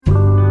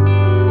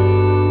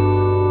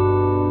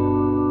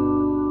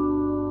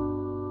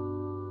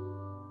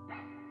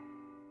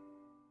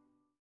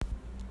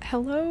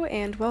Hello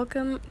and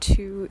welcome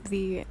to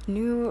the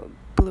new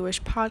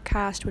Bluish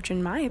podcast, which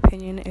in my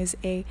opinion is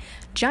a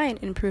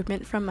giant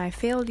improvement from my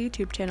failed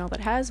YouTube channel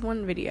that has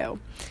one video.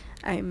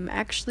 I'm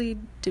actually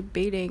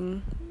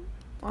debating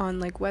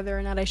on whether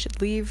or not I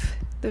should leave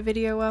the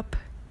video up,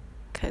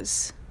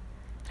 because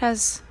it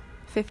has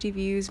 50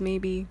 views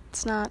maybe.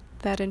 It's not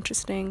that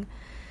interesting.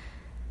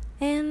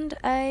 And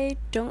I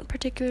don't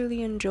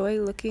particularly enjoy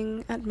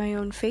looking at my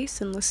own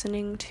face and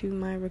listening to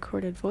my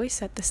recorded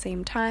voice at the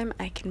same time.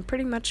 I can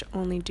pretty much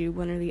only do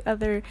one or the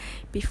other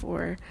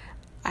before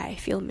I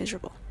feel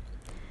miserable.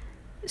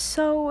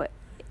 So,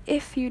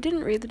 if you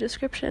didn't read the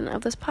description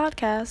of this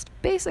podcast,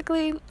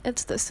 basically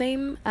it's the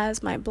same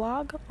as my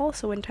blog,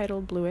 also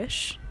entitled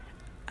Bluish.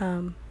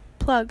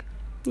 Plug,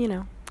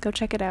 go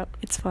check it out.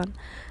 It's fun.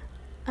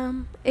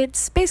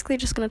 It's basically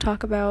just going to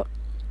talk about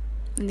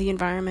the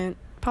environment,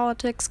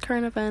 politics,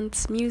 current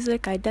events,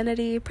 music,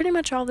 identity, pretty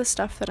much all the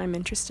stuff that I'm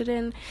interested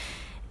in.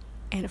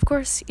 And of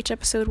course, each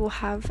episode will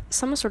have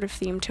some sort of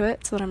theme to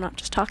it so that I'm not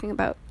just talking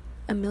about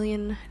a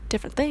million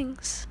different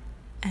things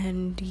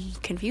and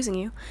confusing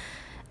you.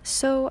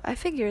 So I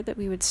figured that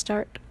we would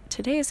start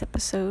today's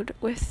episode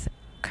with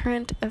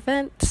current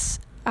events,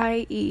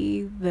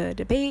 i.e. the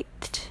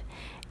debate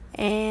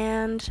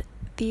and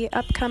the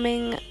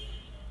upcoming,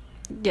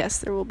 yes,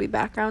 there will be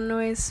background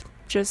noise,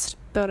 just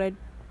thought I'd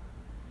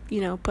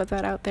put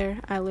that out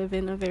there. I live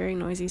in a very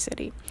noisy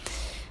city.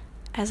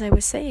 As I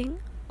was saying,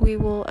 we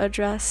will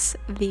address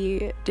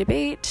the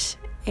debate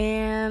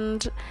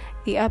and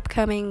the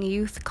upcoming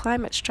youth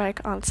climate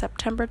strike on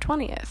September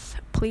 20th.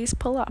 Please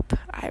pull up.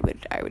 I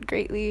would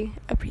greatly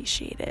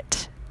appreciate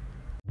it.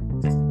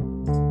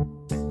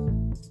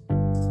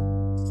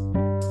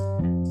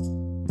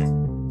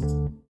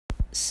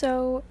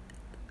 So,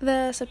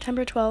 the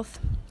September 12th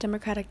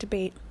Democratic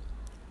debate.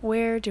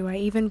 Where do I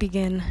even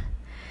begin?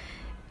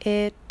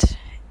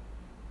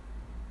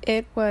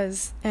 It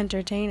was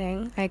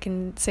entertaining, I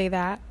can say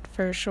that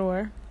for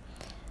sure.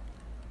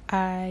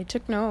 I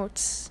took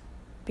notes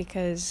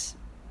because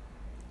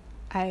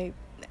I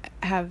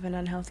have an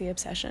unhealthy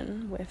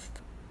obsession with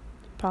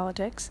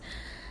politics.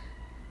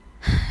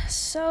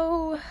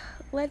 So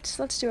let's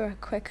do a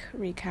quick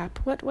recap.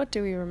 What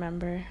do we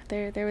remember?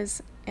 There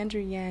was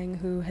Andrew Yang,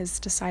 who has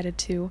decided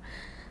to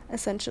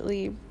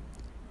essentially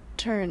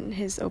turn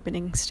his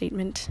opening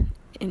statement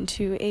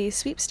into a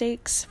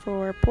sweepstakes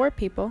for poor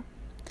people.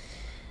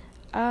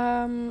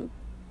 Kamala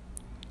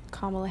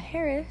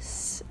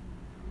Harris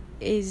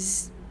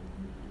is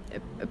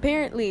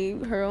apparently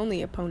her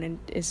only opponent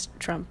is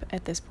Trump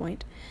at this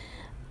point.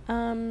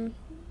 Biden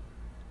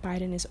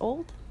is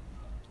old,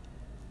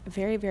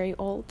 very, very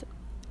old,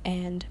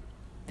 and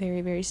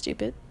very, very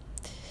stupid.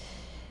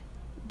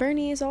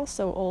 Bernie is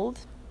also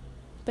old,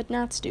 but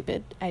not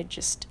stupid. I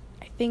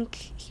think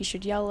he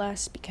should yell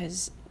less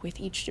because with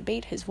each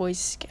debate his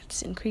voice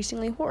gets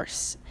increasingly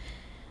hoarse.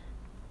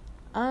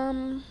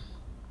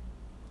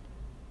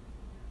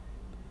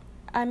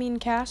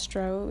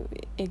 Castro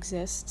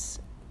exists,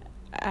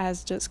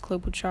 as does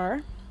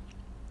Klobuchar.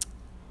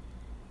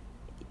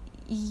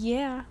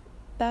 Yeah,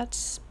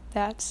 that's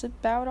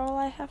about all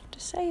I have to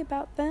say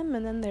about them.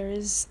 And then there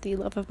is the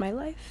love of my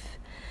life,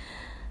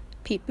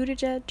 Pete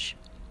Buttigieg,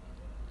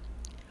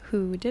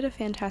 who did a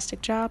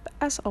fantastic job,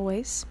 as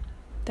always.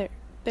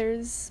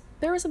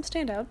 There were some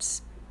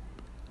standouts.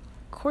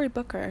 Cory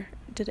Booker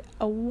did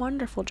a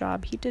wonderful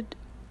job. He did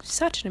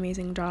such an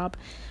amazing job.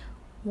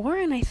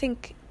 Warren, I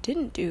think,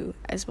 didn't do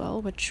as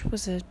well, which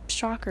was a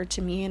shocker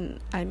to me, and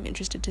I'm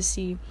interested to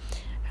see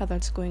how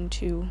that's going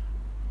to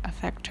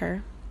affect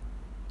her.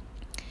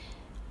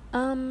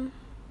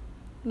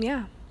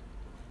 Yeah.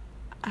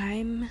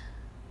 I'm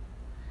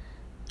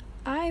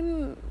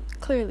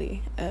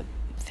clearly a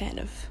fan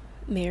of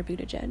Mayor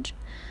Buttigieg,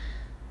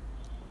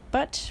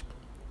 but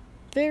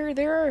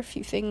there are a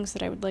few things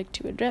that I would like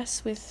to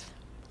address with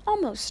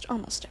almost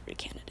every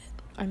candidate.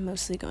 I'm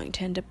mostly going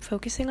to end up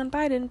focusing on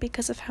Biden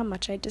because of how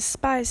much I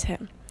despise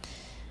him.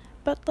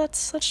 But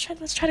let's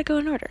try to go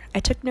in order. I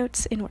took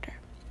notes in order.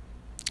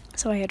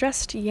 So I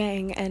addressed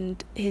Yang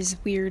and his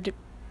weird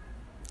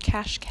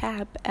cash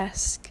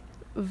cab-esque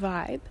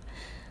vibe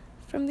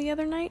from the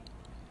other night.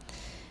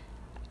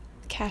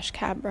 Cash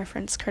cab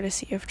reference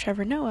courtesy of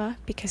Trevor Noah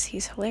because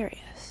he's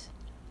hilarious.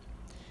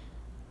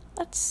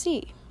 Let's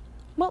see.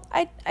 Well,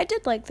 I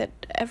did like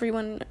that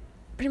everyone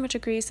pretty much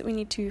agrees that we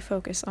need to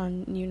focus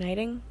on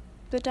uniting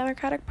the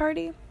Democratic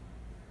Party,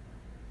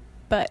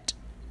 but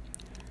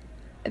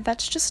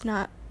that's just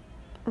not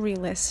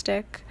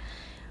realistic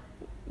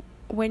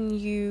when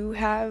you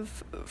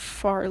have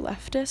far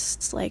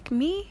leftists like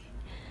me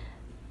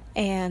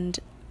and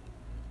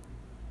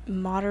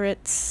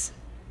moderates,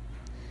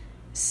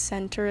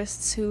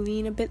 centrists who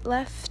lean a bit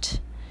left.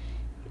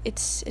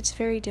 It's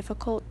very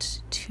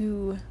difficult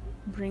to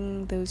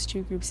bring those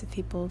two groups of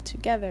people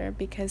together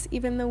because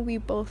even though we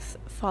both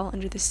fall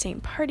under the same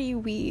party,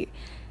 we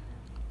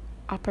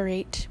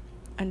operate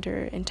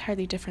under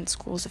entirely different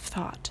schools of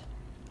thought.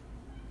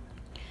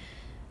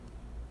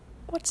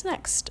 What's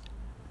next?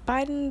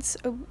 Biden's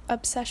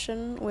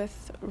obsession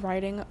with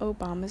riding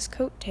Obama's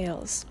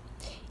coattails.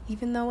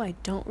 Even though I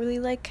don't really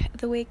like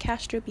the way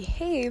Castro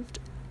behaved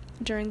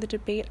during the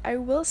debate, I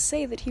will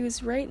say that he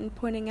was right in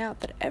pointing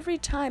out that every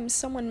time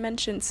someone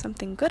mentions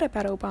something good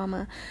about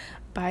Obama,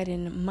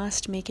 Biden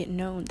must make it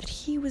known that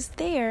he was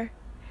there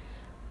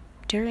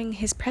during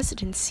his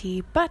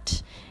presidency.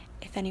 But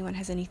if anyone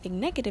has anything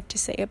negative to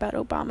say about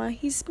Obama,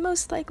 he's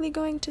most likely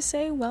going to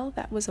say, well,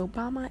 that was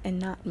Obama and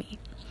not me.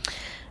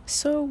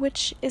 So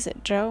which is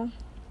it, Joe?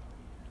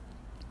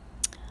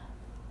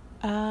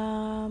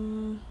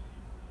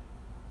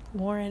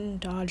 Warren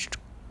dodged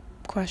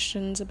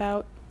questions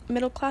about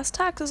middle-class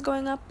taxes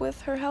going up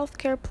with her health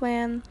care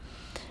plan.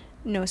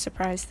 No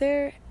surprise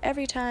there.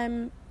 Every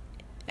time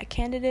a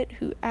candidate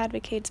who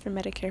advocates for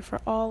Medicare for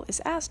all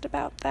is asked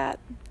about that,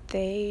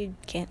 they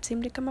can't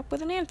seem to come up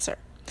with an answer.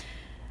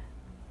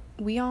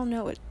 We all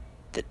know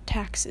the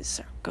taxes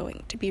are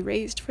going to be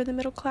raised for the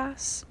middle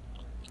class.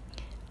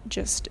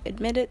 Just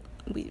admit it.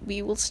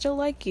 We will still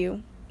like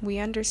you. We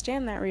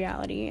understand that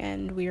reality,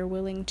 and we are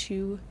willing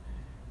to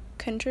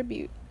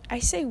contribute. I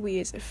say we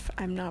as if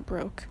I'm not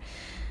broke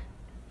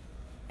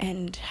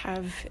and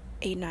have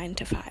a 9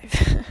 to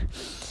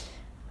 5.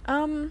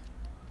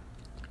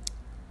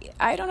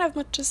 I don't have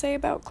much to say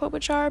about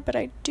Klobuchar, but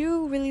I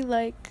do really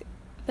like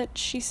that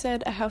she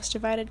said a house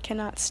divided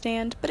cannot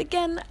stand. But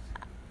again,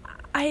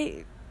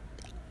 I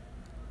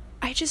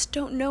just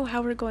don't know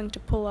how we're going to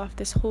pull off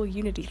this whole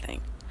unity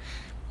thing.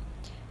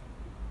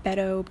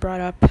 Beto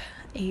brought up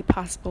a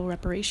possible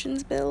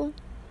reparations bill.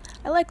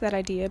 I like that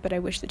idea, but I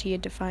wish that he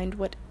had defined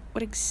what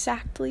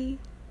exactly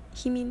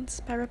he means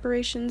by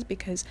reparations,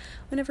 because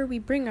whenever we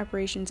bring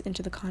reparations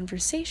into the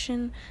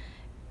conversation,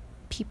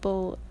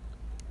 people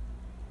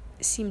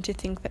seem to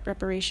think that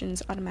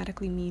reparations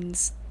automatically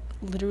means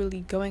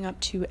literally going up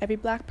to every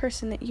black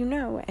person that you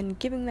know and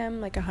giving them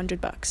like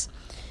 $100.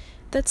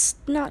 That's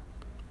not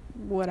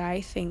what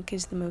I think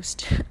is the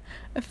most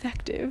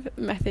effective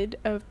method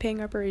of paying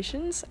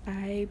reparations.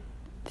 I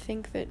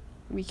think that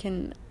we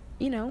can,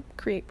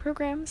 create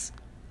programs,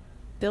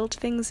 build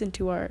things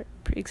into our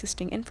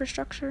pre-existing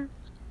infrastructure.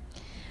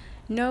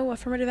 No,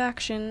 affirmative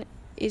action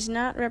is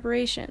not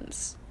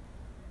reparations.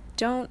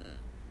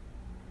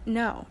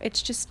 No,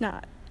 it's just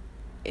not.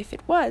 If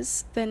it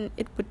was, then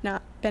it would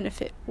not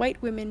benefit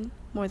white women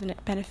more than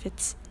it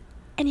benefits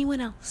anyone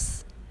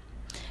else.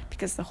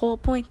 Because the whole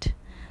point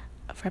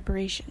of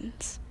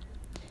reparations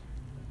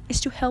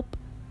is to help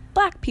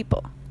black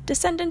people,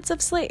 descendants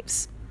of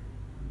slaves.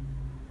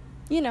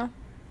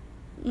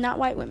 Not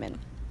white women.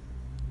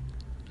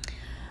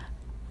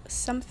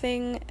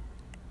 Someone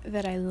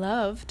that I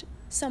loved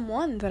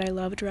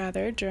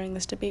during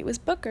this debate was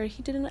Booker.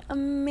 He did an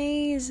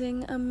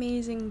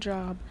amazing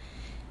job.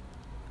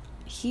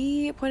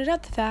 He pointed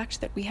out the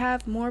fact that we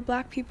have more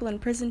black people in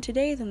prison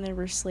today than there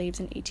were slaves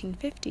in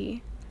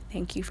 1850.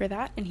 Thank you for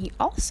that. And he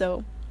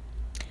also,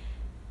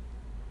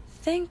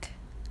 thank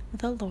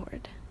the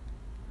Lord,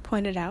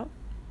 pointed out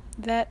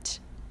that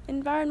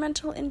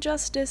environmental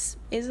injustice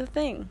is a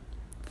thing.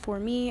 For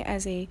me,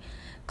 as a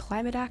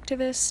climate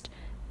activist,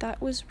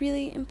 that was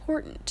really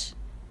important,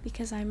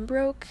 because I'm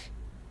broke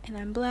and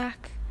I'm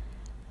black,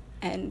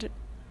 and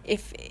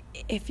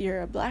if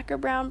you're a black or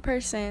brown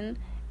person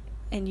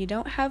and you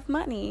don't have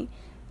money,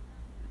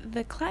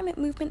 the climate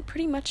movement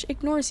pretty much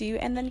ignores you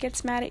and then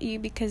gets mad at you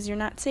because you're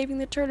not saving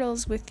the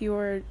turtles with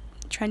your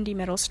trendy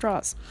metal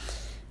straws.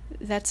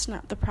 That's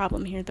not the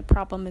problem here. The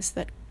problem is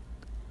that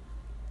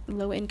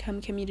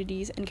low-income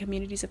communities and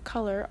communities of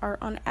color are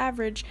on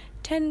average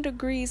 10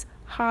 degrees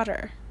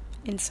hotter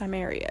in some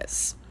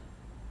areas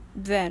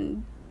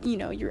than,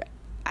 your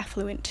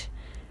affluent,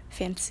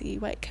 fancy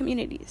white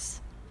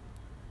communities.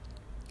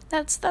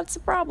 That's a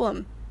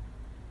problem.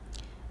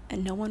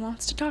 And no one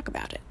wants to talk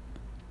about it.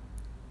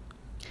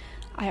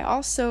 I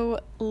also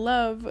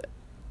love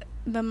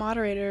the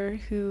moderator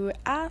who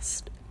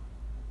asked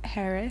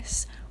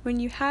Harris, when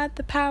you had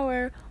the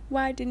power,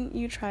 why didn't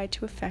you try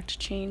to effect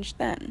change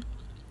then?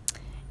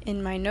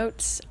 In my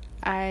notes,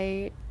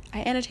 I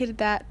annotated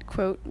that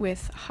quote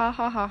with ha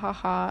ha ha ha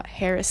ha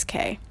Harris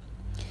K.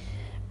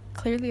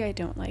 Clearly I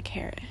don't like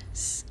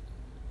Harris.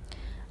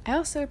 I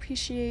also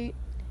appreciate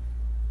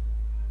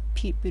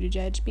Pete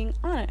Buttigieg being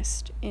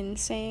honest in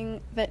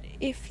saying that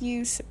if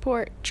you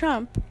support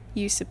Trump,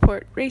 you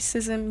support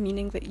racism,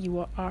 meaning that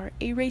you are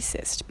a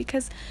racist.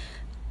 Because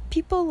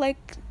people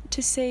like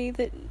to say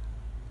that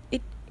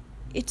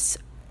it's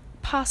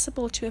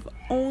possible to have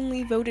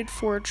only voted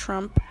for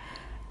Trump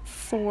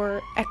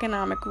for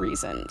economic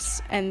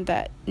reasons, and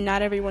that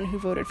not everyone who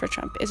voted for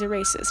Trump is a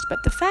racist.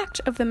 But the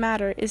fact of the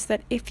matter is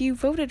that if you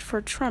voted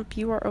for Trump,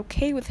 you are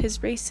okay with his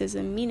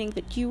racism, meaning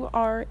that you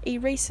are a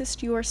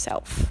racist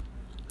yourself.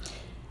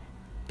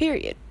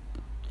 Period.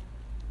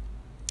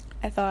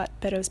 I thought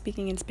Beto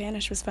speaking in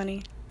Spanish was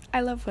funny.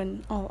 I love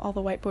when all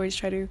the white boys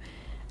try to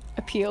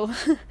appeal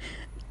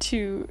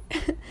to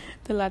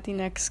the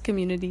Latinx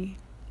community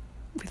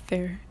with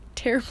their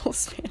terrible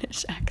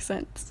Spanish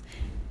accents.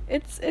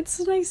 It's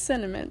a nice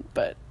sentiment,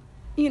 but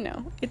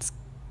it's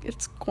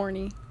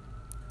corny.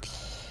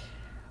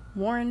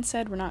 Warren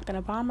said we're not going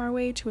to bomb our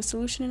way to a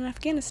solution in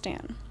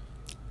Afghanistan.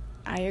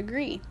 I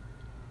agree.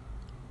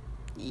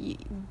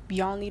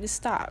 Y'all need to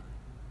stop.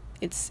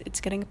 It's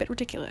getting a bit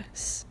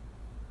ridiculous.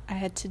 I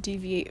had to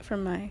deviate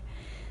from my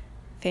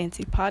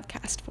fancy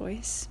podcast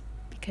voice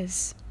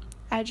because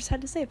I just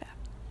had to say that.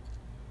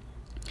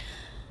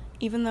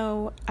 Even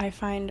though I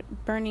find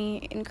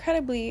Bernie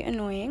incredibly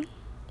annoying,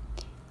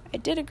 I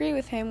did agree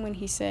with him when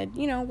he said,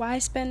 why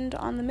spend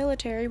on the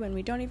military when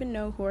we don't even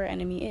know who our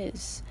enemy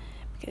is?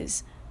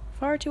 Because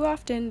far too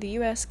often the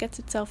U.S. gets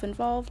itself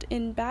involved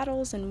in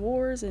battles and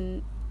wars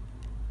and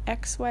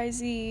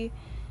XYZ,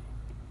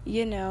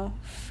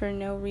 for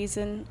no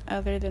reason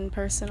other than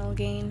personal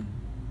gain.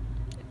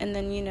 And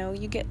then,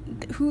 you get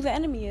who the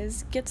enemy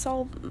is gets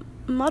all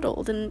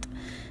muddled, and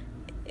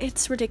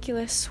it's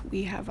ridiculous.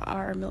 We have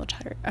our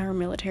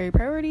military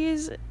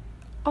priorities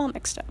all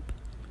mixed up.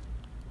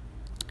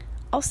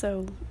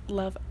 Also,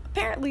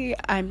 apparently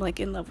I'm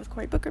in love with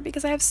Cory Booker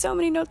because I have so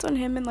many notes on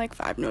him and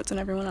 5 notes on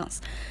everyone else.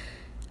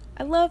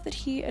 I love that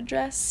he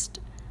addressed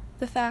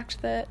the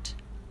fact that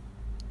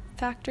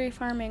factory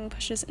farming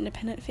pushes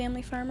independent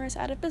family farmers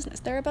out of business.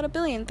 There are about 1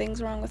 billion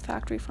things wrong with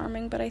factory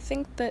farming, but I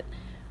think that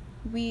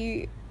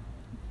we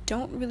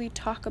don't really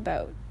talk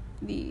about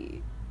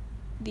the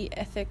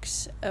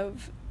ethics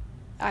of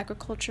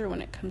agriculture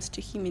when it comes to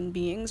human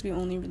beings. We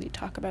only really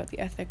talk about the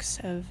ethics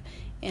of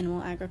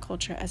animal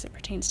agriculture as it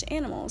pertains to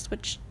animals,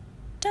 which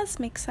does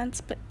make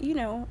sense, but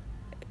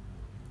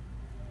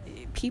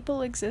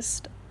people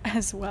exist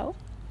as well.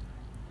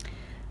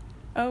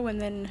 Oh,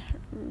 and then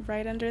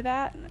right under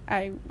that,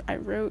 I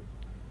wrote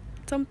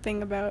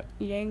something about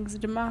Yang's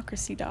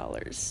democracy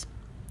dollars.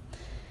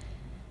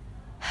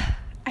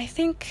 I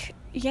think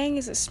Yang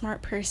is a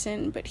smart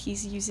person, but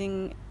he's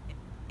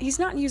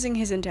not using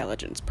his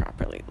intelligence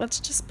properly. Let's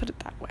just put it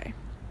that way.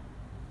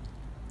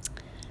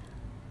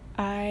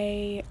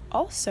 I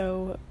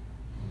also,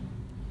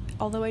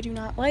 although I do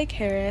not like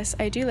Harris,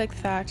 I do like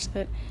the fact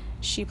that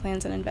she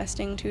plans on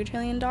investing $2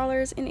 trillion in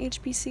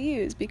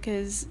HBCUs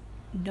because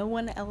no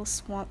one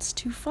else wants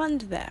to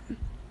fund them.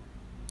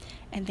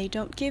 And they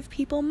don't give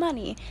people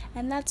money,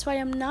 and that's why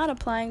I'm not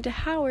applying to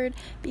Howard,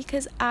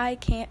 because I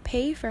can't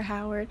pay for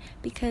Howard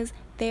because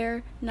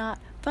they're not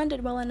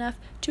funded well enough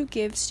to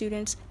give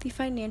students the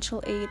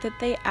financial aid that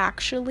they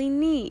actually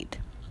need.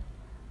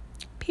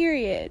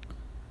 Period.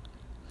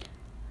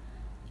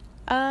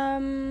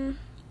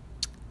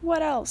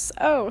 What else?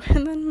 Oh,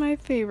 and then my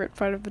favorite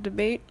part of the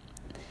debate.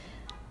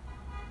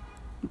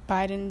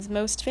 Biden's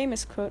most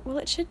famous quote, well,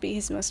 it should be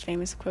his most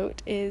famous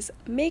quote, is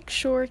 "Make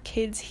sure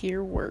kids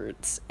hear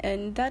words."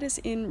 And that is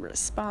in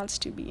response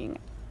to being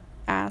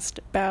asked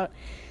about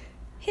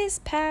his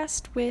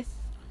past with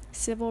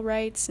civil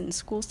rights and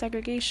school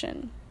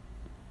segregation.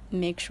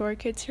 Make sure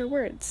kids hear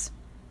words.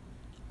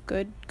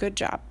 Good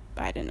job,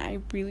 Biden. I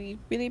really,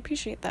 really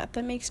appreciate that.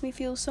 That makes me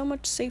feel so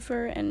much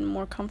safer and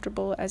more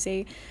comfortable as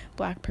a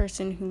Black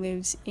person who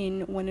lives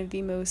in one of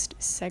the most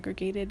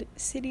segregated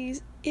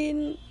cities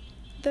in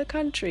the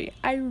country.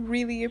 I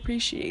really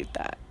appreciate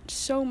that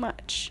so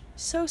much.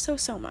 So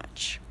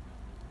much.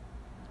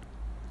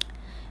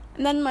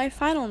 And then my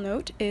final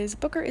note is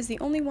Booker is the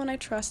only one I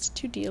trust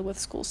to deal with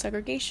school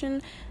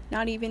segregation.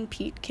 Not even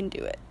Pete can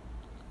do it.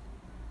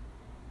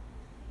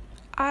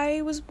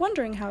 I was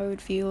wondering how I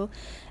would feel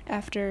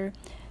after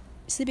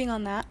sleeping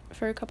on that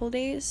for a couple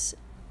days,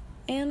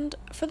 and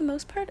for the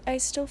most part, I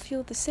still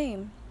feel the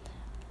same.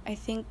 I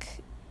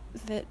think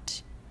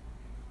that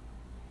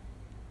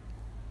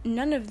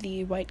none of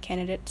the white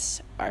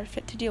candidates are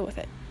fit to deal with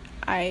it.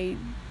 I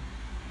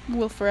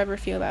will forever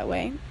feel that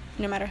way.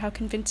 No matter how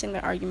convincing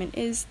their argument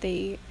is,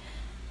 they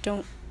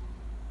don't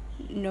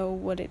know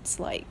what it's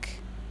like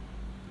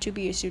to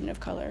be a student of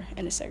color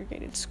in a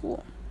segregated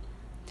school.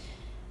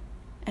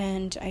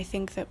 And I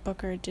think that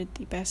Booker did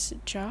the best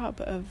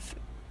job of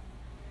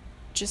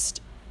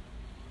just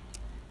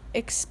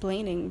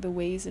explaining the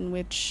ways in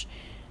which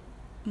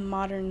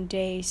modern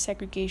day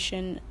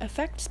segregation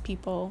affects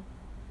people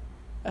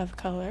of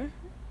color,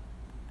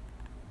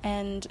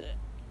 and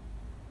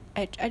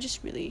I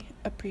just really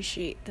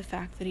appreciate the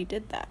fact that he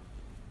did that.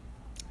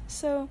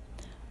 So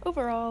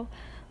overall,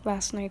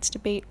 last night's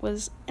debate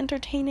was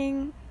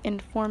entertaining,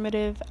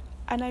 informative,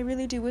 and I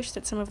really do wish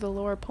that some of the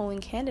lower polling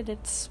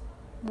candidates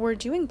were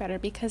doing better,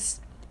 because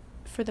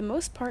for the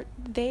most part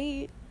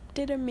they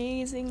did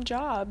amazing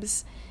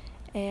jobs,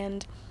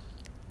 and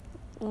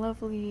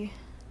lovely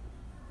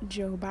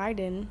Joe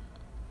Biden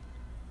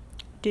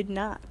did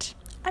not.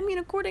 I mean,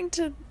 according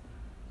to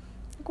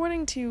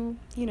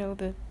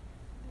the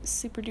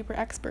super duper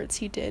experts,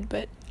 he did,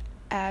 but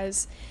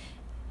as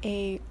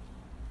a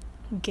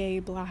gay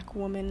Black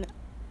woman,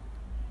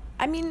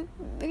 I mean,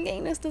 the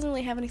gayness doesn't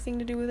really have anything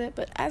to do with it,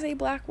 but as a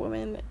Black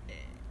woman,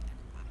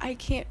 I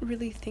can't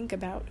really think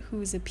about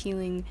who's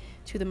appealing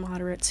to the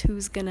moderates,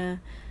 who's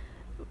gonna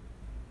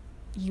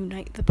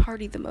unite the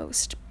party the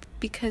most,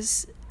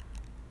 because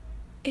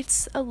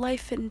it's a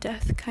life and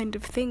death kind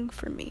of thing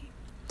for me.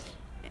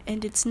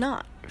 And it's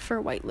not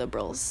for white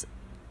liberals.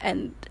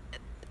 And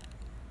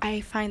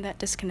I find that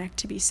disconnect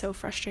to be so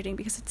frustrating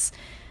because it's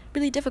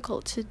really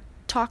difficult to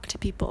talk to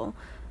people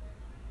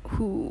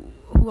who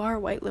are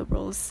white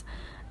liberals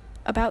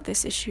about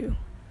this issue.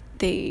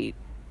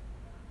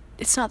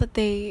 It's not that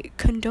they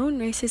condone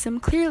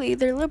racism. Clearly,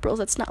 they're liberals.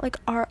 It's not like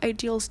our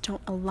ideals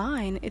don't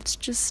align. It's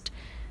just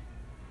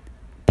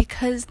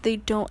because they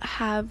don't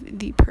have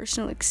the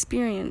personal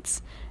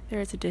experience, there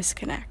is a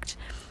disconnect.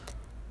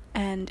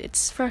 And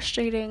it's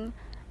frustrating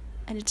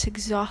and it's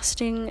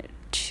exhausting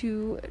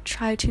to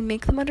try to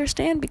make them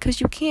understand,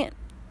 because you can't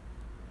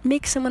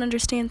make someone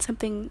understand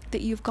something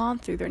that you've gone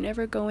through. They're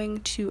never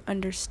going to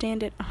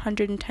understand it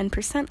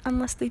 110%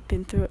 unless they've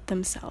been through it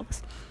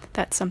themselves.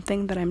 That's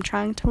something that I'm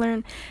trying to learn,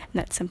 and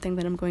that's something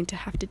that I'm going to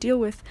have to deal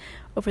with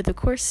over the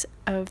course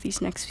of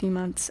these next few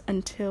months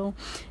until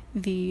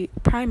the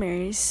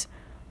primaries,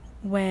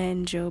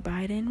 when Joe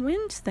Biden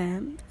wins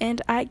them.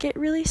 And I get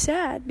really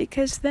sad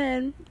because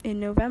then in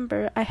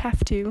November I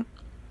have to,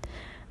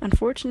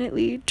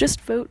 unfortunately, just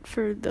vote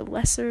for the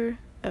lesser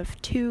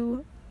of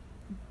two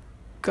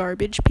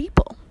garbage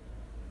people.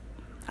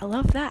 I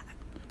love that.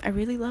 I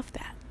really love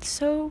that.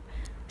 So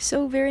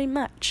very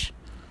much.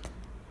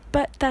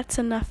 But that's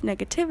enough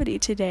negativity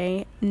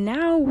today.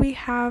 Now we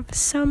have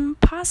some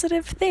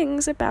positive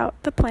things about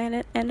the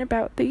planet and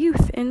about the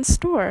youth in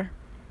store.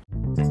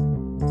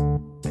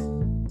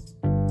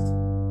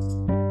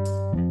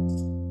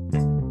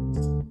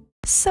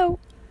 So,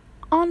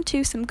 on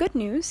to some good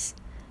news.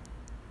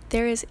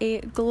 There is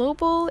a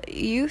global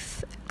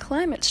youth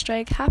climate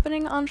strike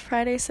happening on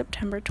Friday,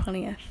 September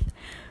 20th.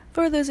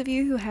 For those of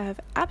you who have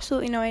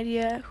absolutely no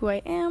idea who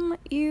I am,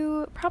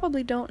 you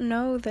probably don't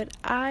know that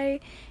I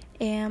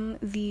am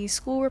the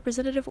school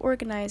representative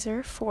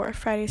organizer for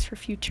Fridays for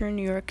Future in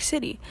New York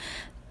City.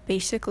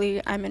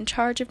 Basically, I'm in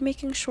charge of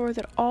making sure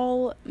that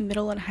all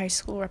middle and high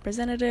school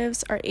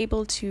representatives are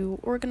able to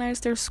organize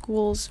their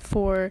schools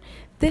for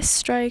this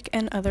strike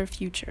and other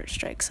future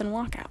strikes and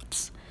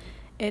walkouts.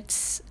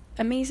 It's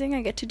amazing.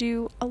 I get to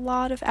do a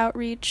lot of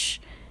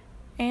outreach,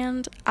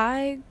 and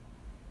I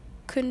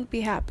couldn't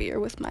be happier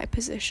with my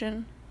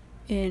position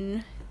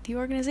in the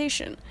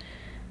organization.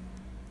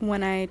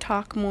 When I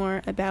talk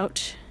more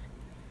about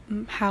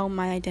how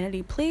my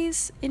identity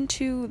plays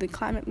into the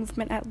climate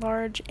movement at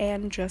large,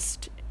 and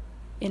just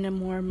in a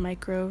more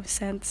micro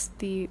sense,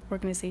 the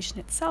organization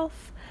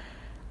itself,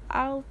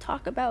 I'll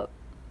talk about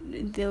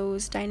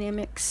those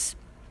dynamics,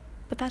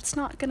 but that's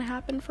not going to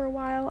happen for a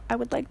while. I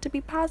would like to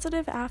be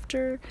positive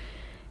after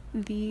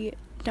the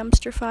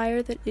dumpster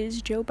fire that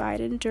is Joe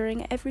Biden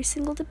during every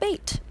single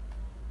debate.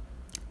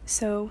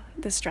 So,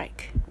 the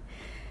strike.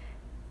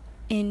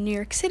 In New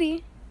York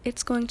City,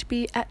 it's going to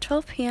be at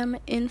 12 p.m.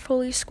 in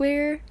Foley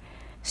Square.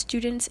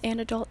 Students and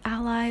adult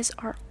allies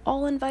are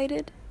all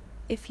invited.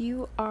 If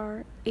you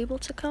are able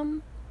to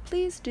come,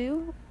 please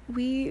do.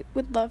 We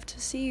would love to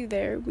see you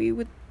there. We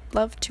would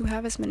love to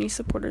have as many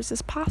supporters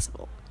as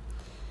possible.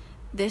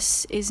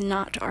 This is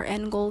not our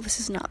end goal. This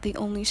is not the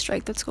only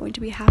strike that's going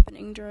to be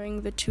happening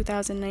during the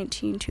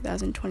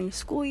 2019-2020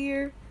 school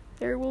year.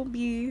 There will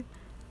be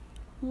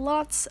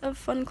lots of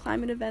fun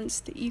climate events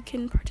that you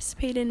can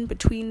participate in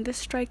between this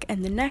strike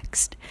and the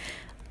next.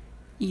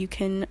 You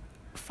can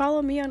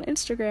follow me on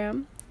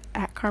Instagram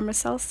at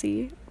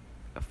karmacelsi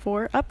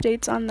for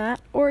updates on that,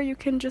 or you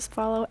can just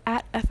follow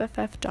at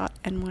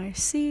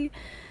fff.nyc.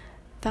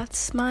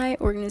 That's my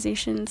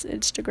organization's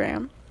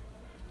Instagram.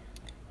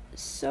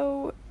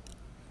 So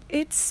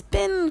it's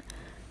been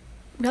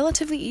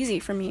relatively easy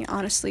for me,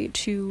 honestly,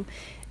 to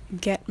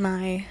get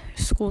my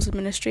school's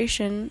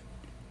administration,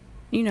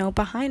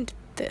 behind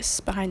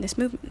this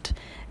movement.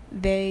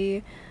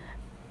 They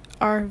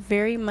are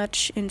very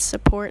much in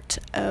support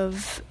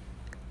of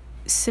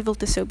civil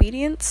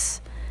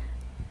disobedience,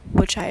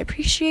 which I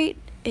appreciate.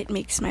 It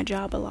makes my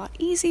job a lot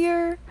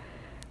easier,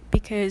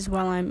 because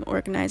while I'm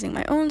organizing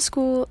my own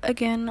school,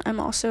 again, I'm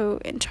also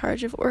in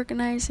charge of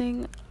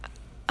organizing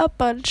a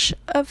bunch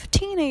of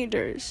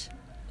teenagers,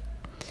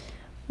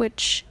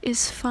 which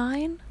is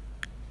fine,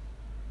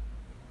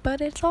 but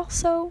it's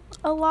also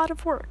a lot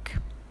of work.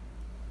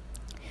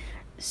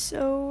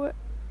 So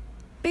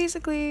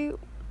basically,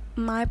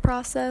 my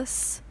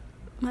personal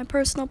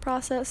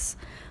process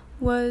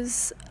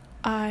was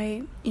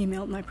I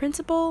emailed my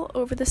principal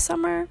over the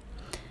summer.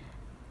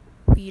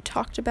 We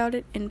talked about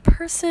it in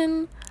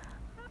person.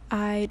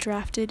 I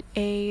drafted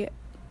a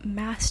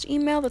massed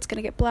email that's going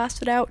to get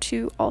blasted out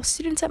to all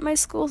students at my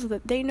school so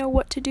that they know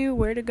what to do,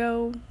 where to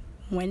go,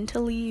 when to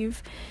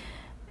leave,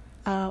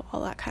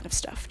 all that kind of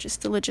stuff.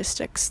 Just the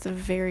logistics, the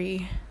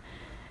very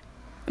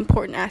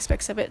important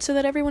aspects of it, so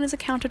that everyone is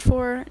accounted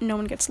for, no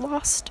one gets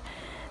lost,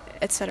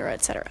 etc.,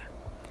 etc.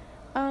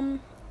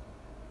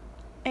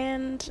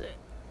 And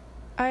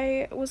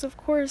I was, of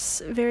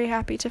course, very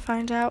happy to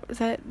find out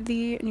that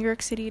the New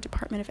York City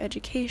Department of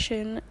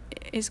Education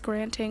is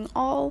granting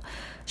all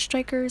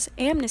strikers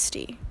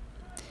amnesty.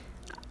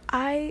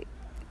 I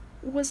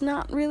was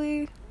not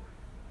really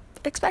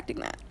expecting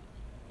that.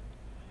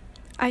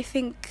 I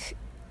think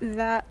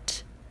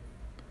that,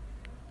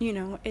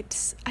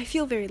 I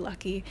feel very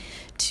lucky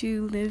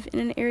to live in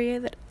an area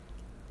that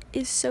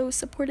is so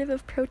supportive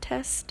of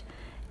protest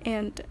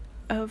and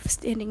of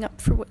standing up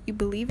for what you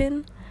believe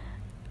in.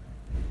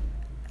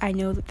 I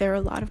know that there are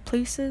a lot of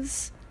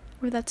places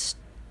where that's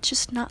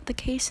just not the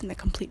case, and the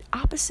complete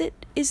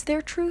opposite is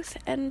their truth,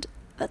 and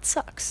that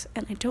sucks.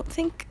 And I don't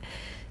think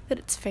that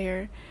it's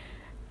fair.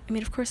 I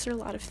mean, of course, there are a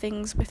lot of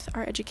things with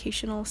our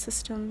educational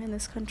system in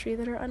this country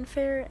that are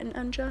unfair and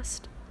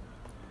unjust,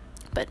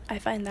 but I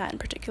find that in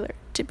particular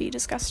to be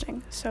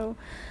disgusting. So,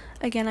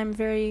 again, I'm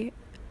very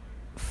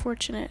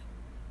fortunate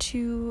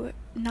to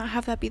not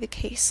have that be the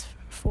case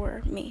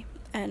for me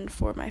and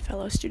for my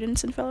fellow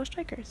students and fellow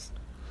strikers.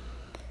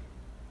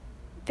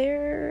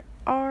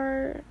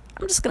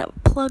 I'm just gonna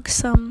plug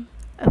some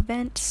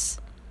events.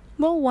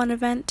 Well, one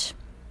event.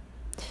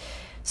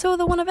 So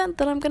the one event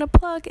that I'm gonna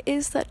plug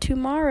is that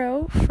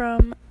tomorrow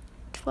from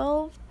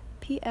 12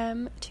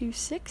 p.m. to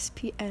 6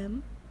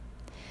 p.m.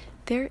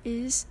 there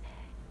is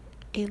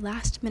a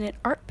last-minute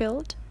art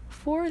build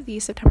for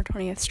the September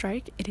 20th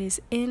strike. It is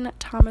in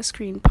Thomas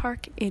Green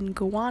Park in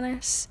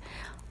Gowanus.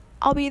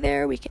 I'll be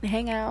there. We can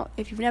hang out.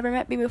 If you've never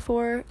met me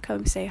before,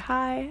 come say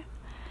hi.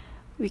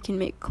 We can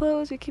make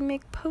clothes, we can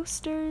make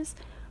posters,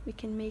 we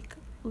can make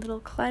little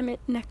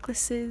climate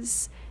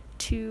necklaces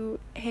to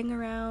hang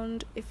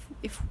around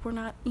if we're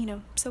not,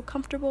 so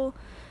comfortable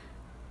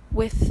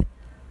with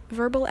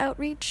verbal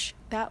outreach.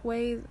 That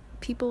way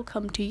people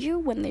come to you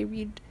when they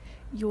read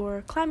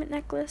your climate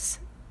necklace.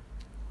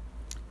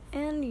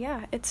 And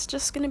yeah, it's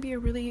just going to be a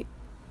really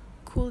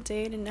cool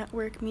day to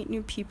network, meet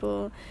new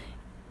people,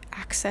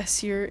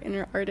 access your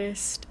inner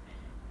artist.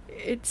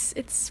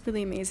 It's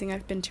really amazing.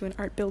 I've been to an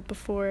art build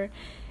before,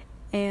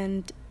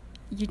 and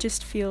you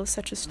just feel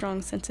such a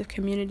strong sense of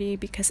community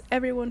because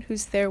everyone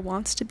who's there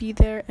wants to be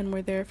there, and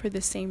we're there for the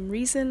same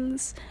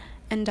reasons.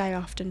 And I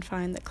often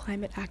find that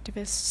climate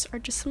activists are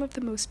just some of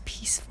the most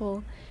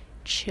peaceful,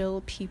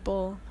 chill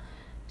people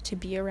to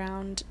be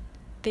around.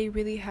 They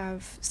really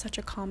have such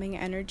a calming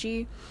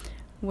energy,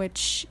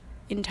 which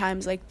in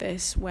times like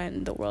this,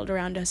 when the world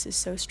around us is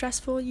so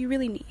stressful, you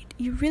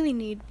really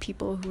need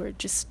people who are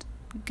just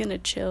gonna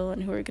chill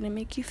and who are gonna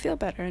make you feel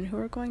better and who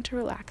are going to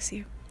relax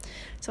you.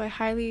 So I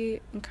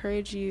highly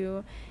encourage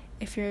you,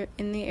 if you're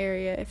in the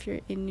area, if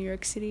you're in New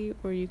York City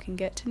or you can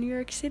get to New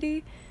York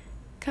City,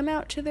 come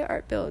out to the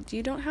art build.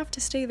 You don't have to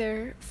stay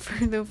there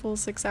for the full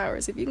 6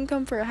 hours. If you can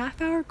come for a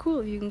half hour, cool.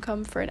 If you can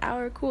come for an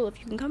hour, cool.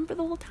 If you can come for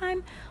the whole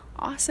time,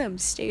 awesome.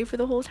 Stay for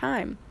the whole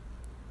time.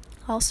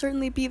 I'll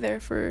certainly be there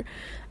for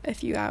a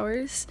few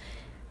hours,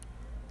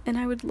 and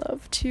I would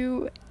love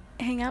to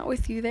hang out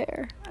with you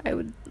there. I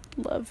would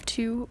love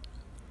to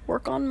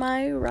work on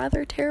my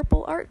rather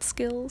terrible art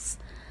skills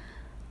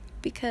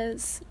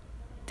because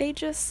they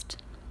just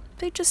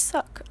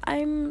suck.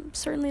 I'm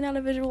certainly not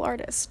a visual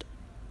artist.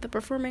 The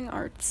performing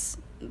arts,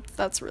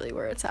 that's really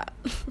where it's at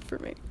for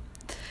me.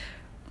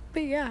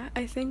 But yeah,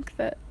 I think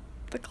that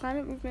the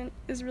climate movement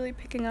is really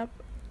picking up.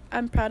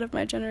 I'm proud of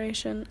my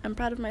generation. I'm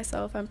proud of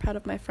myself. I'm proud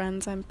of my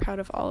friends. I'm proud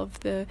of all of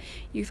the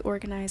youth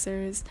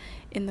organizers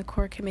in the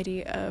core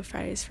committee of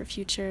Fridays for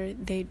Future.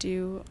 They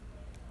do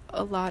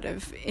a lot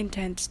of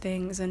intense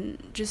things,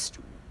 and just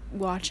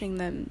watching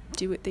them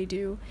do what they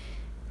do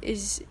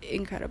is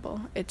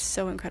incredible. It's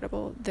so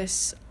incredible.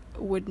 This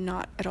would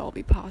not at all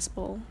be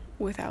possible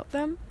without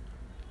them.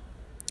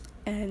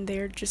 And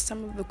they're just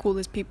some of the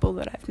coolest people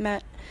that I've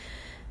met.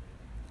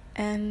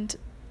 And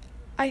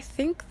I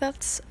think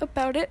that's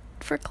about it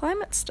for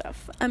climate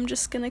stuff. I'm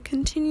just gonna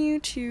continue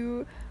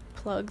to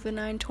plug the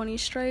 9/20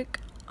 strike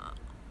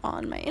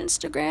on my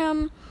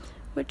Instagram,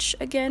 which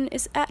again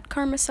is at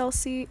Karma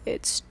Celsi.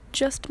 It's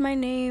just my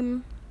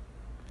name.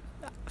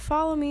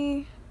 Follow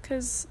me,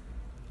 because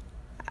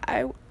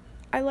I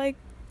like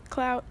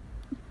clout,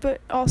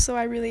 but also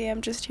I really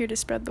am just here to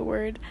spread the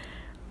word.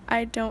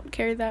 I don't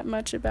care that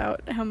much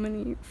about how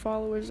many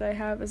followers I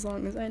have, as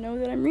long as I know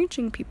that I'm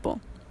reaching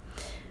people.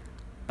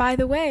 By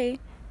the way,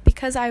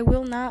 because I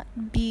will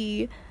not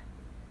be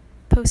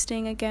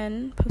posting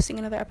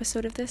another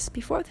episode of this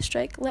before the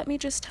strike, let me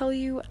just tell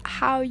you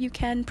how you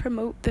can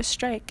promote the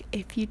strike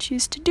if you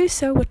choose to do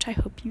so, which I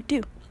hope you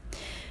do.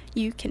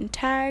 You can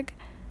tag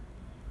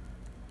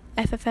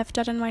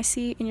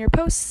fff.nyc in your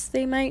posts.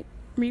 They might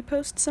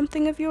repost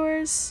something of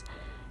yours,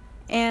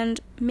 and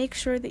make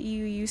sure that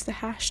you use the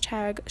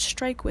hashtag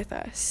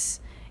 #StrikeWithUs.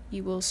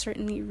 You will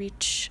certainly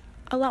reach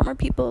a lot more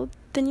people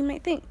than you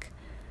might think.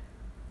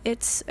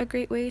 It's a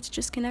great way to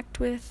just connect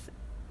with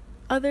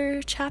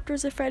other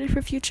chapters of Friday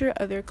for Future,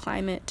 other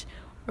climate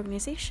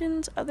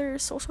organizations, other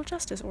social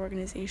justice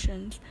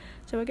organizations.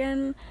 So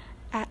again,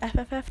 at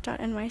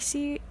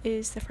fff.nyc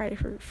is the Friday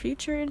for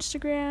Future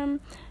Instagram.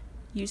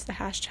 Use the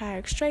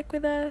hashtag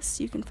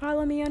 #StrikeWithUs. You can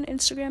follow me on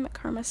Instagram at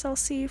Karma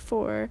Celsi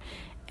for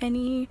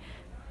any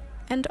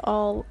and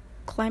all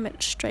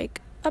climate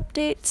strike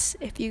updates.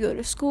 If you go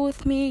to school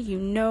with me, you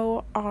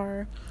know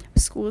our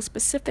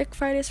school-specific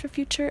Fridays for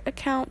Future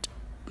account.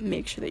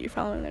 Make sure that you're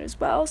following that as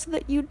well, so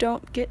that you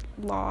don't get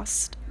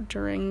lost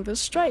during the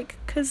strike,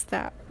 because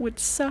that would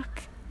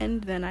suck,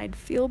 and then I'd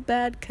feel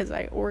bad because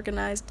I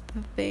organized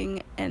the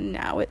thing and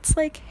now it's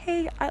like,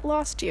 hey, I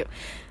lost you.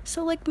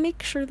 So like,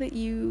 make sure that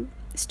you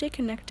stay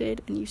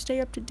connected and you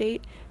stay up to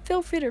date.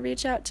 Feel free to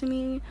reach out to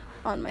me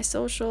on my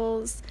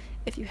socials.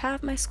 If you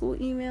have my school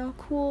email,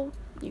 cool,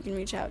 you can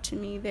reach out to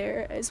me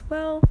there as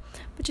well.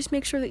 But just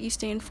make sure that you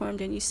stay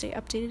informed and you stay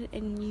updated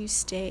and you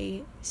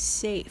stay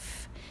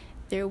safe.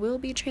 There will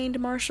be trained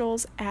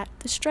marshals at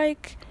the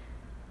strike,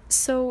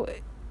 so,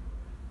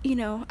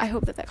 I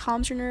hope that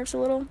calms your nerves a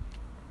little.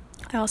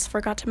 I also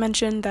forgot to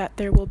mention that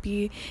there will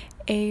be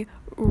a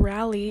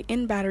rally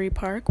in Battery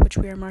Park, which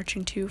we are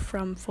marching to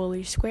from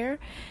Foley Square.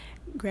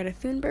 Greta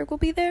Thunberg will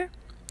be there.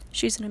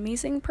 She's an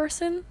amazing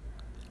person,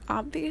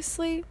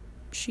 obviously.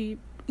 She,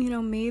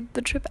 made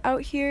the trip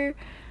out here.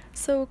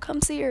 So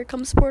come see her,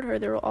 come support her.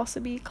 There will also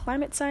be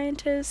climate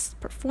scientists,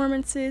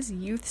 performances,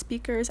 youth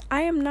speakers.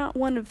 I am not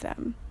one of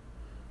them,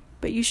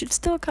 but you should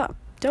still come.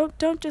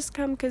 Don't just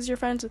come because you're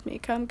friends with me.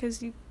 Come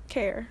because you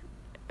care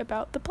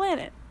about the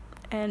planet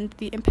and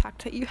the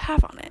impact that you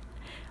have on it.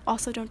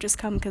 Also, don't just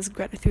come because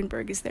Greta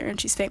Thunberg is there and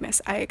she's famous.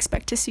 I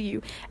expect to see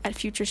you at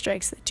future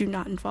strikes that do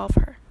not involve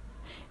her.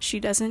 She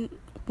doesn't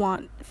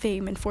want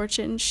fame and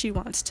fortune. She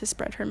wants to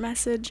spread her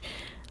message.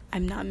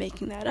 I'm not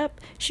making that up.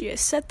 She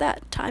has said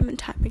that time and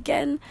time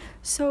again.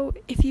 So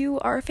if you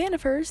are a fan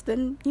of hers,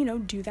 then,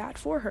 do that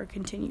for her.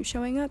 Continue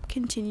showing up.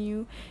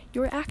 Continue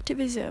your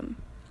activism.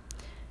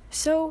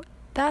 So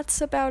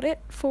that's about it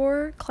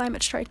for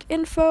Climate Strike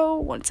info.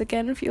 Once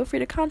again, feel free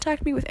to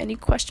contact me with any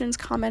questions,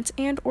 comments,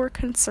 and or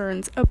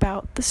concerns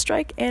about the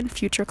strike and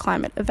future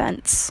climate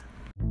events.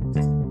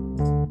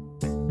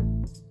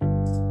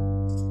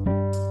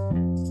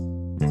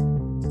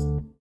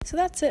 So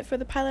that's it for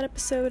the pilot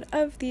episode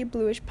of the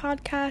Bluish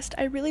podcast.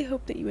 I really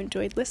hope that you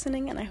enjoyed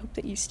listening, and I hope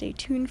that you stay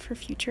tuned for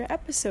future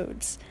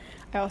episodes.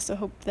 I also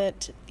hope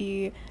that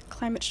the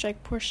climate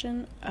strike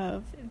portion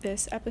of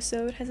this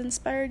episode has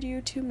inspired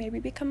you to maybe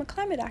become a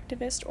climate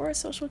activist or a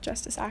social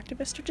justice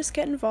activist, or just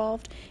get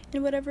involved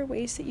in whatever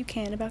ways that you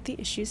can about the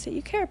issues that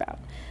you care about.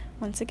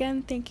 Once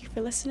again, thank you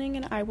for listening,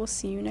 and I will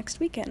see you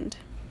next weekend.